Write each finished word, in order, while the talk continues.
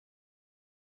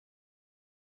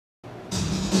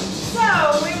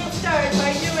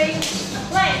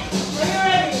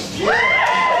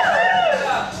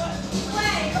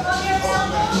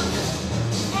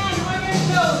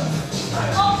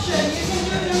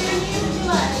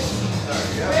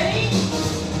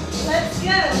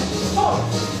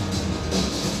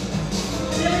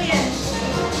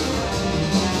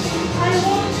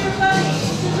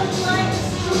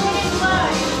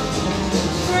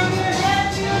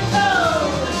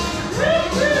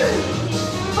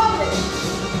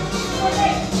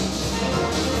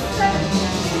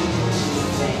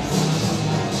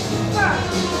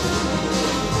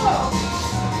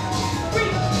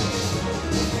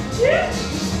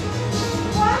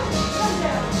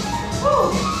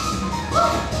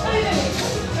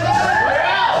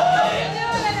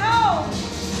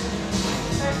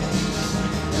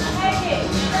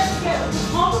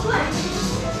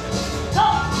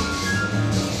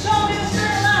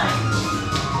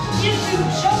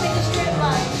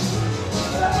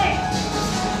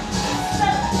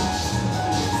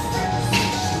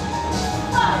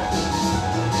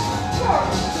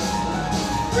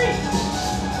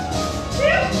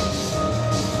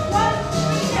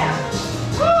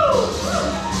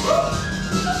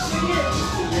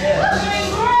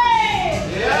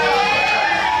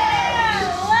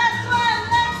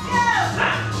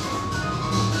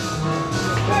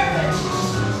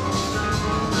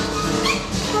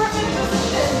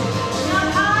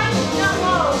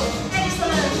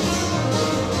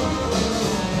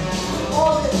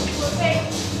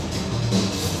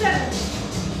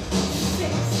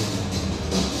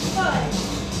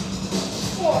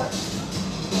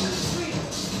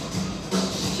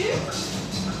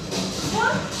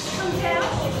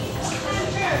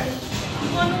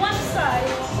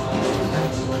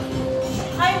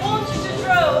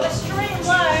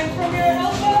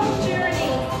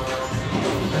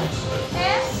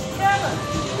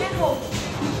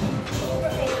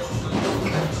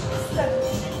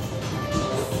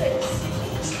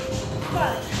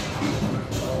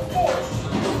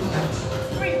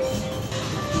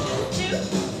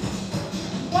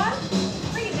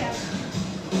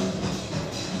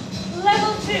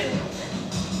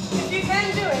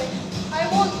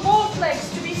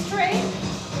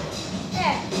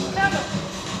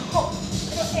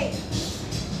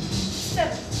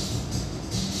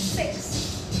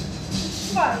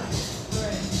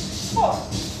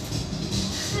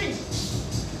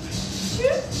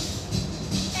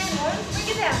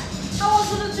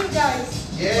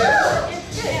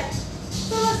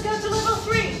let's go to level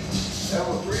 3.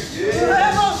 Level 3, yeah.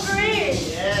 Level 3.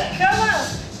 Yeah. Come on.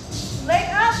 Leg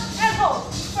up and hold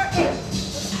for 8,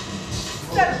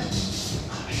 7,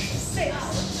 6,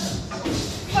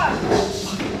 5,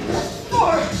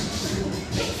 4,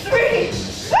 3,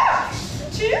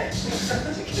 2,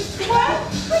 1.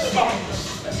 Bring it down.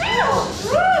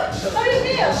 How do you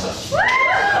feel? Woo!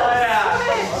 Oh, yeah.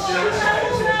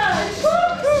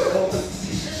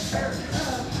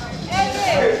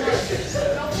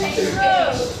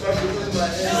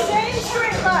 Same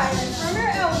straight line from your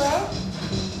elbow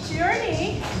to your knee,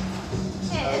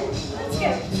 and let's go.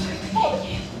 Hold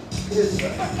it.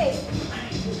 For 8,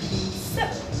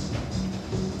 7,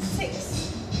 6,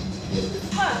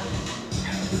 5,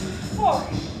 4,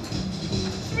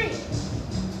 3,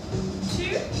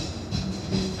 2,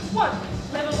 1.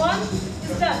 Level 1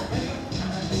 is done.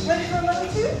 Ready for level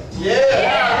 2?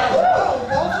 Yeah. Woo!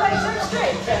 Both legs are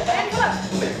straight. And come up.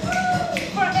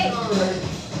 For 8,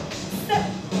 7,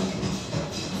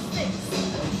 6,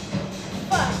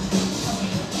 5,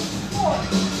 4,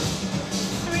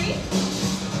 3,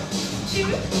 2,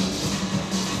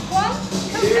 1.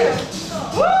 Come down.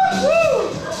 Woo!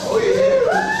 Oh,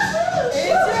 yeah.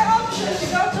 It's your option to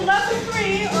go to level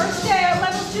 3 or stay at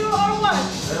level 2 or 1.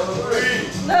 Level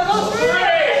 3. Level 3.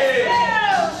 Go.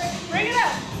 Bring it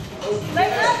up.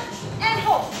 Leg up and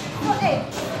hold. For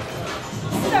 8,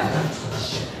 7,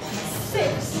 6,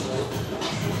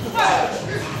 5,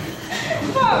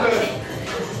 4,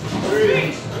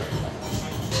 3,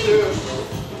 2,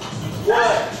 1.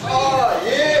 Oh,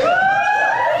 yeah.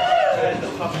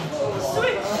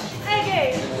 switch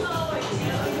again.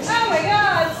 Oh my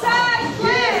God, side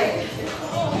plank.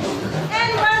 And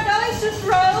we're going to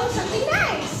throw something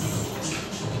nice.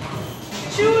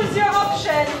 Choose your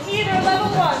option, either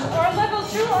level 1 or level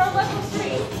 2 or level 3.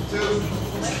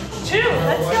 2.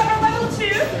 Let's go for level 2.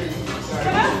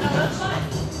 Come on.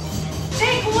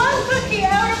 Take one cookie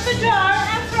out of the jar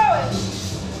and throw it.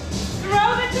 Throw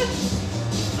the cookie.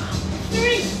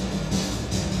 3,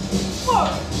 4,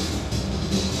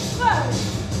 5,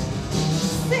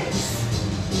 6,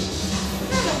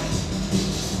 7,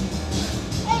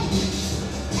 8.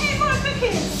 8 more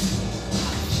cookies.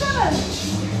 7,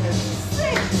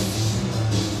 6,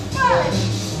 5,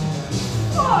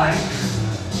 4,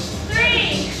 3,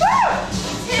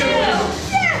 2,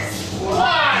 yes! 1.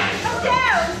 Come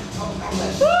down.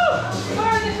 Woo! Where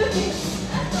are the cookies?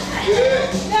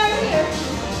 Down here.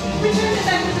 Return it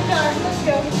back to the jar. Let's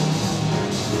go.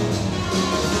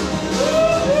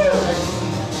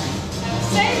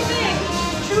 Same thing.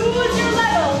 Choose your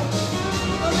level.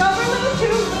 We'll go for level 2.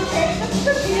 We'll take the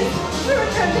cookies. We'll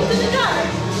return them to the jar.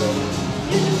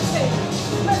 You do the same.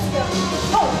 Let's go.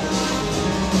 Hold.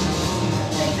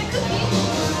 Take the cookie.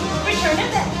 Return it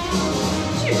back.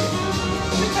 2.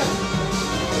 Return.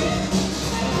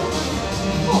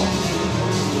 4,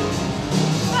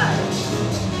 5,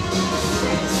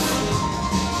 6,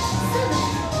 7,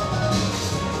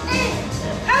 8.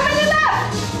 How many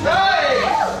left? 9.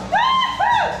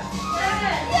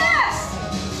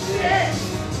 Yes!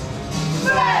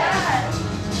 5,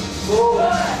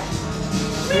 4,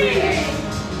 3,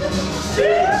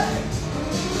 2,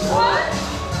 1.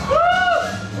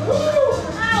 Woo!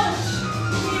 Ouch!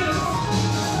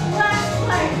 Last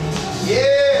plank.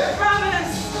 yeah.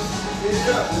 Promise.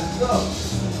 Let's go.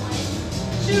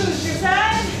 Choose your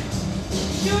side.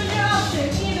 Choose your option.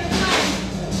 Either time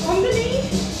on the knee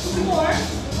or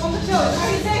on the toes. Are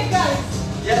you safe, guys?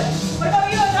 Yeah. What about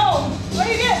you at home? What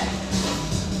do you get?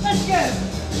 Let's go.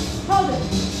 Hold it.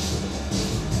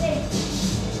 8,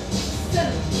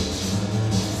 7,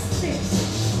 6,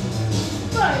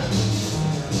 5,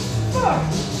 4,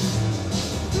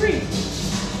 3,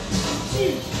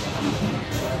 2,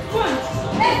 1.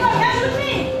 Everyone, count with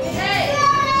me. 8,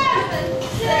 7,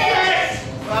 6,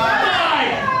 5,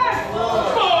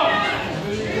 4,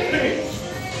 3,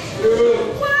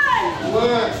 2, 1.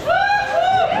 1.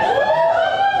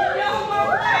 No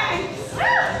more planks.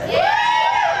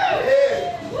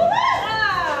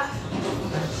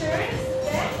 Turn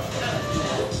back.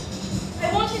 I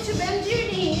want you to bend your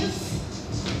knees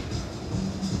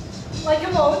like a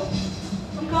boat.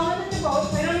 I'm calling it a boat.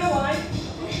 I don't know why.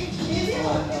 Easy? You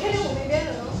can do it. Maybe I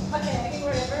don't know. Okay,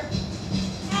 whatever.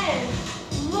 And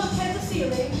look at the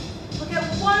ceiling. Look at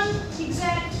one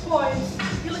exact point.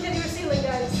 You look at your ceiling,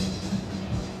 guys.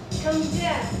 Come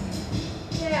down,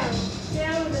 down,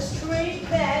 down with a straight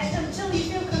back until you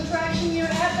feel contraction in your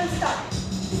abs and stop.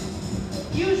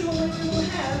 Usually we will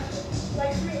have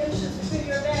like 3 inches between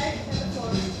your back and the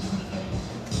floor.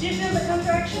 Do you feel the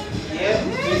contraction? Yeah. Do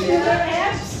you feel your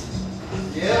abs?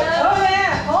 Yeah. Oh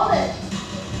yeah, hold it.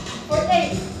 For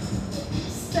 8,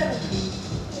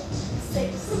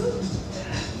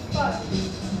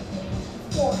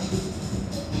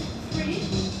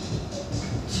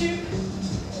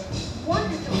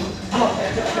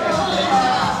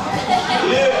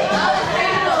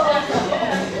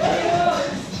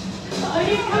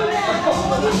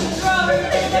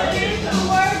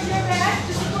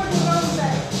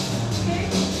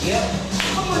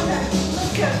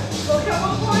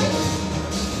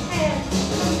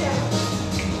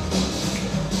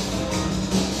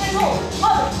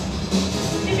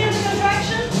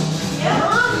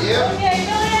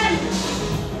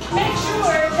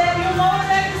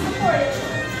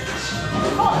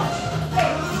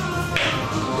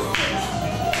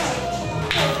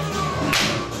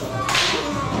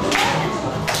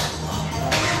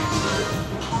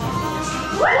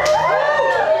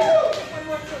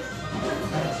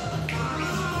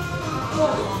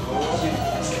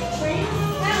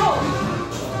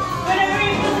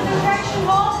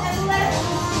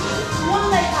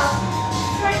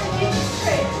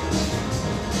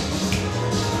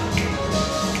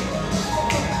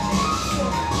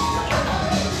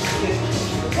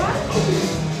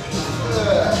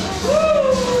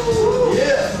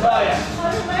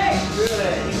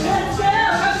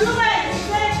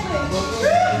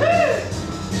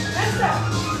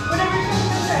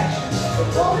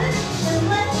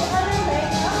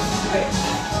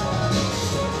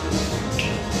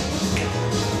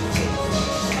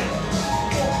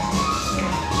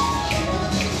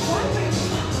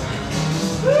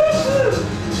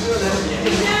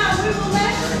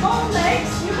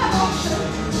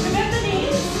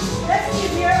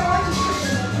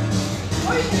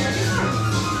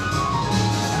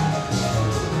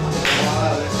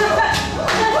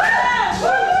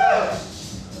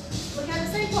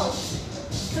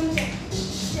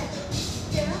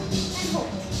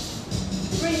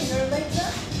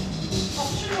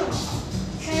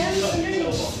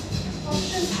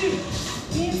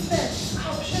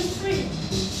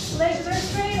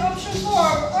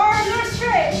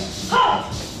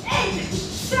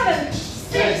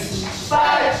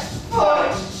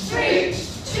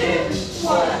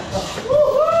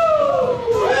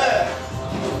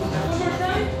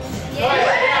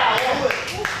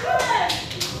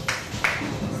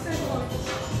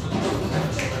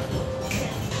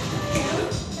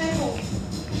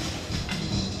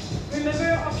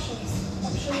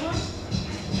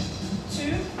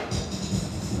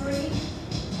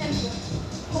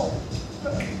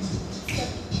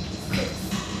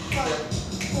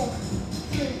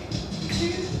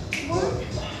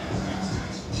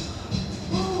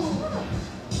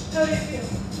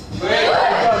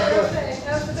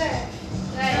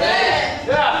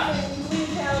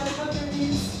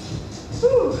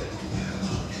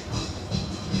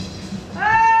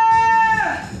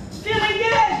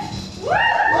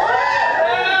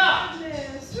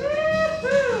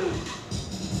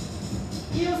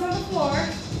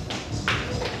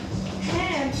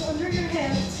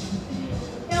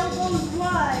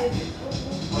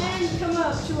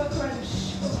 a crunch.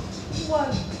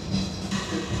 1,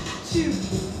 2,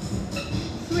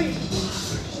 3,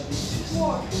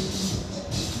 4,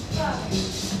 5,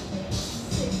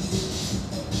 6,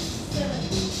 7,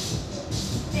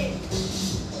 8.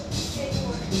 8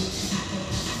 more.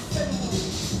 7 more.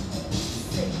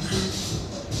 6,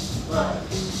 5,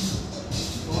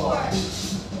 4,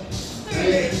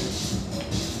 3,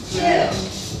 2,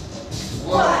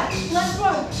 1. Let's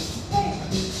run. 8,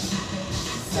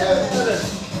 7,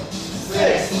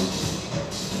 6,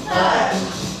 5,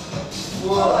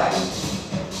 4,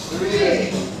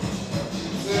 3,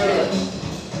 2,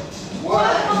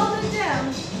 1. Hold it down.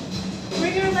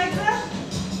 Bring your legs up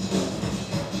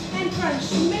and crunch.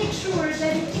 Make sure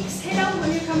that you exhale when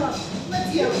you come up.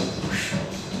 Let's go.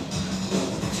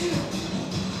 2,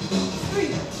 3,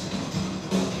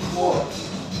 4,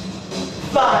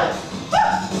 5,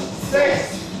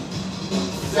 6,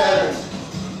 7,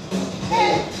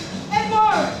 8, 8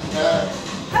 more. 9,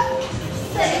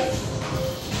 6,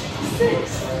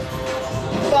 6,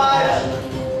 5,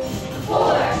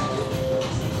 4,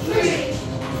 3,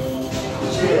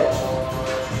 2,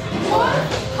 1.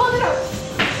 Hold it up.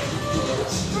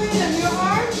 Straighten your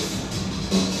arms.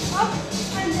 Up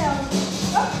and down.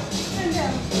 Up and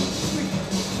down. 3,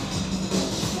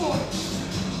 4,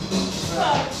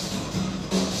 5,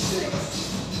 6,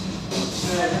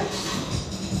 7,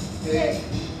 8.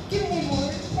 Give me 8 more.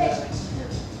 8,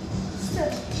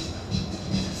 7,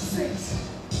 6,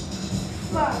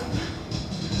 5,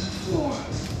 4,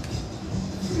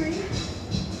 3,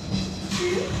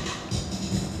 2,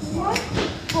 1.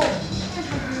 Hold. And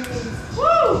hug your knees.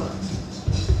 Woo!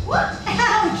 What?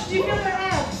 Ouch! Do you feel your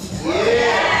abs?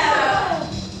 Yeah!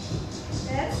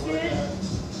 That's good.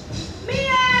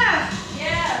 Mia!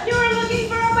 Yeah, You are looking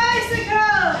for a bicycle!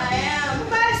 I am.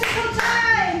 Bicycle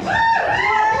time! Work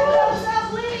those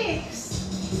obliques.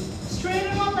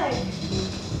 Straighten one leg.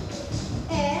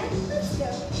 And let's go.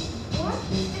 1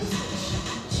 and switch.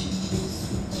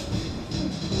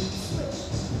 2, switch.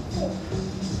 4,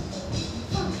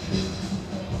 5,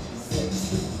 6,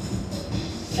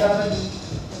 7,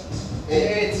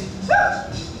 8,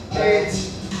 8,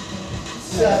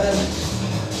 7,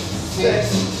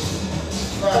 6,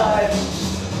 5,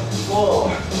 4,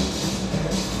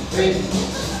 3,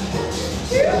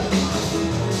 2,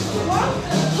 1.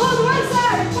 Hold one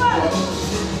side. 1,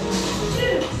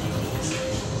 2,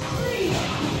 3,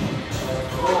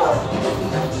 4,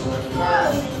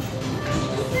 5,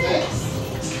 6,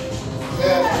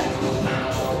 7,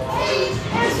 8,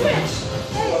 and switch.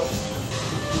 8,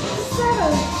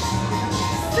 7,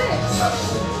 6,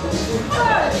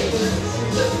 5,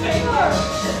 4,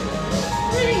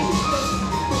 3,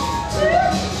 2,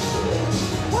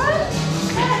 1,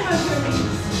 and hug your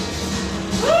knees.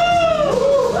 Woo!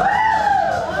 Woo!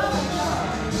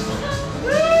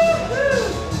 Woo-hoo!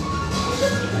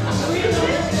 Breathe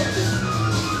in.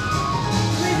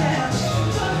 Breathe out.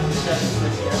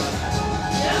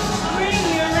 Bring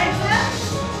your legs up.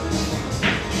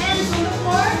 Hands on the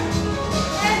floor.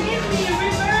 And give me a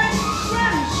reverse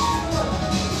crunch. 1,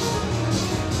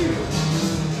 2,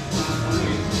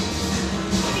 3.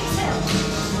 Exhale.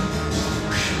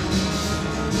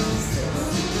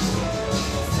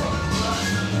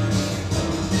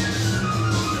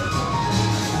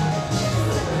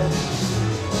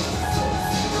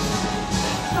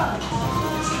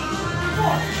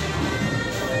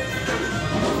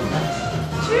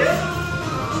 2,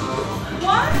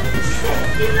 1. Sit.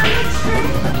 Keep the legs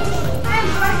straight. And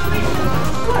right way.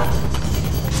 1,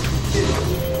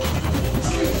 2,